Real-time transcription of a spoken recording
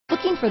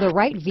Looking for the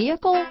right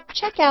vehicle?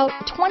 Check out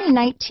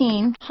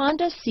 2019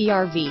 Honda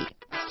CR-V.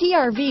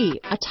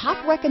 CR-V, a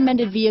top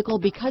recommended vehicle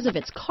because of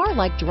its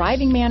car-like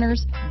driving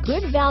manners,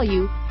 good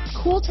value,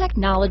 cool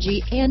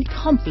technology, and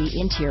comfy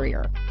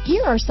interior.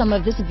 Here are some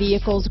of this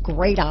vehicle's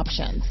great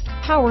options: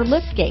 power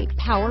liftgate,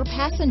 power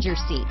passenger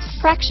seat,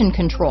 traction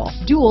control,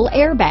 dual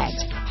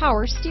airbags,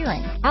 power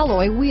steering,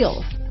 alloy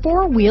wheels,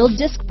 four-wheel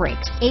disc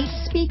brakes, 8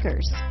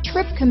 speakers,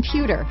 trip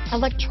computer,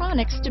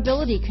 electronic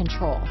stability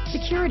control,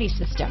 security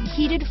system,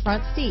 heated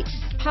front seats,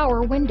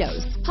 power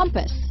windows,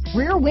 compass,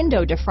 rear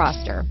window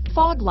defroster,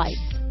 fog lights,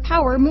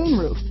 power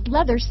moonroof,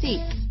 leather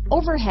seats,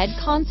 overhead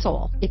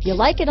console. If you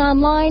like it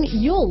online,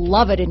 you'll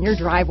love it in your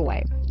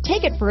driveway.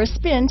 Take it for a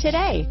spin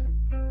today.